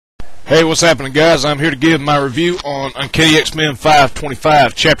Hey, what's happening, guys? I'm here to give my review on Uncanny X-Men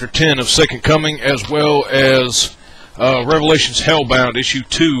 525, Chapter 10 of Second Coming, as well as Revelations Hellbound, Issue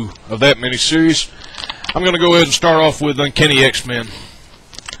 2 of that miniseries. I'm going to go ahead and start off with Uncanny X-Men.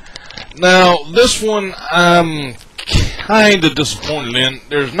 Now, this one I'm kind of disappointed in.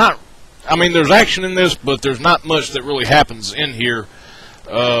 There's action in this, but there's not much that really happens in here.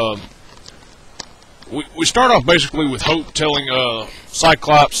 We start off basically with Hope telling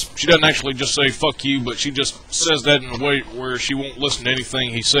Cyclops, she doesn't actually just say fuck you, but she just says that in a way where she won't listen to anything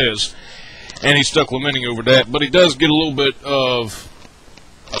he says, and he's stuck lamenting over that. But he does get a little bit of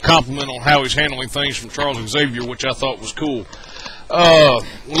a compliment on how he's handling things from Charles Xavier, which I thought was cool.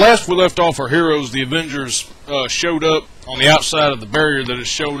 Last we left off, our heroes, the Avengers, showed up on the outside of the barrier that has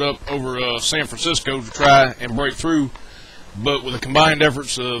showed up over San Francisco to try and break through. But with the combined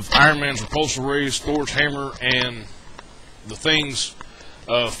efforts of Iron Man's repulsor rays, Thor's hammer, and the Thing's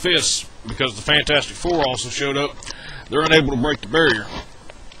fists, because the Fantastic Four also showed up, they're unable to break the barrier.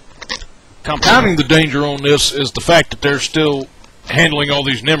 Compounding the danger on this is the fact that they're still handling all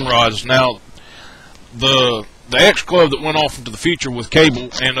these Nimrods. Now, the X-Club that went off into the future with Cable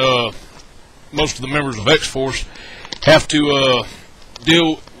and most of the members of X-Force have to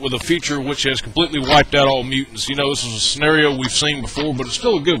deal with a future which has completely wiped out all mutants. You know, this is a scenario we've seen before, but it's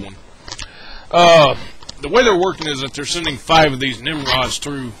still a good one. The way they're working is that they're sending 5 of these Nimrods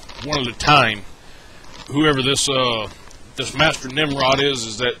through one at a time. Whoever this Master Nimrod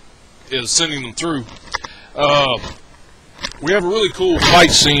is sending them through. We have a really cool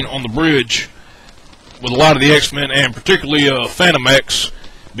fight scene on the bridge with a lot of the X-Men, and particularly Phantom X,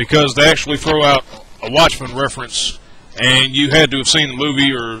 because they actually throw out a Watchmen reference. And you had to have seen the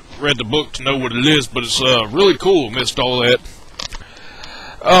movie or read the book to know what it is, but it's really cool amidst all that.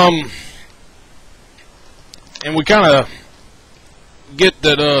 And we kind of get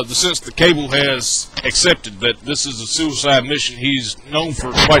that the sense that Cable has accepted that this is a suicide mission. He's known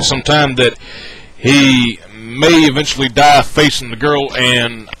for quite some time that he may eventually die facing the girl,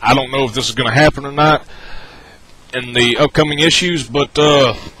 and I don't know if this is going to happen or not in the upcoming issues, but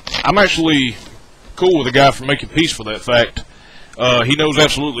I'm actually cool with the guy for making peace for that fact. He knows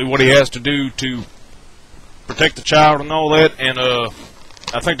absolutely what he has to do to protect the child and all that, and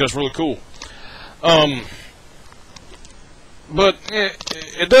I think that's really cool. But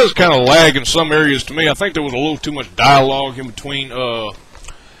it does kind of lag in some areas to me. I think there was a little too much dialogue in between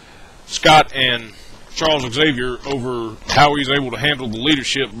Scott and Charles Xavier over how he's able to handle the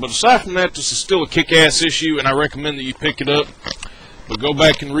leadership. But aside from that, this is still a kick-ass issue, and I recommend that you pick it up. But go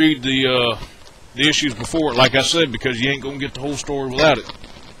back and read the issues before it, like I said, because you ain't going to get the whole story without it.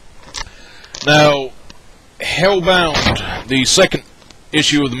 Now, Hellbound, the second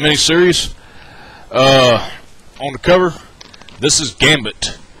issue of the miniseries, on the cover, this is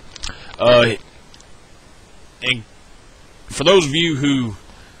Gambit. And for those of you who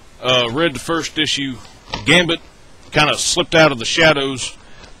read the first issue, Gambit kind of slipped out of the shadows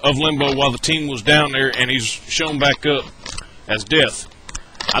of Limbo while the team was down there, and he's shown back up as Death.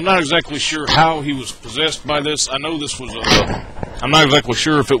 I'm not exactly sure how he was possessed by this. I know this was I'm not exactly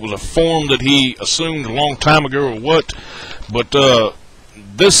sure if it was a form that he assumed a long time ago or what, but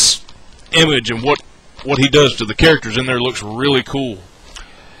this image and what he does to the characters in there looks really cool.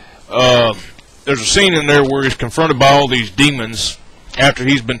 There's a scene in there where he's confronted by all these demons after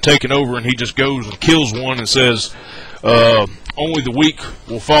he's been taken over, and he just goes and kills one and says, only the weak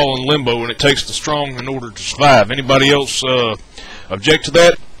will fall in limbo, and it takes the strong in order to survive. Anybody else object to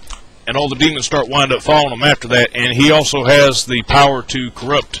that? And all the demons wind up following him after that, and he also has the power to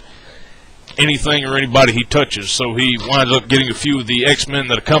corrupt anything or anybody he touches, so he winds up getting a few of the X-Men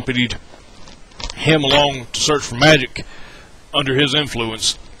that accompanied him along to search for magic under his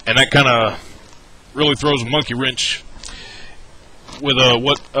influence, and that kind of really throws a monkey wrench with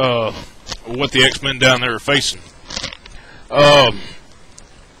what the X-Men down there are facing.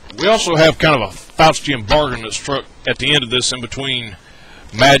 We also have kind of a Faustian bargain that's struck at the end of this in between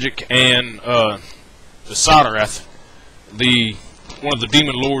Magic and the Sodorath, one of the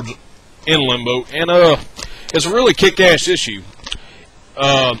demon lords in Limbo, and it's a really kick-ass issue.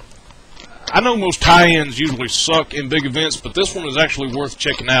 I know most tie-ins usually suck in big events, but this one is actually worth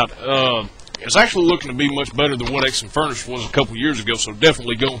checking out. It's actually looking to be much better than what X and Furnace was a couple years ago, so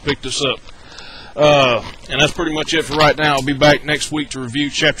definitely go and pick this up. And that's pretty much it for right now. I'll be back next week to review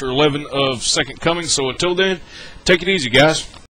Chapter 11 of Second Coming, so until then, take it easy, guys.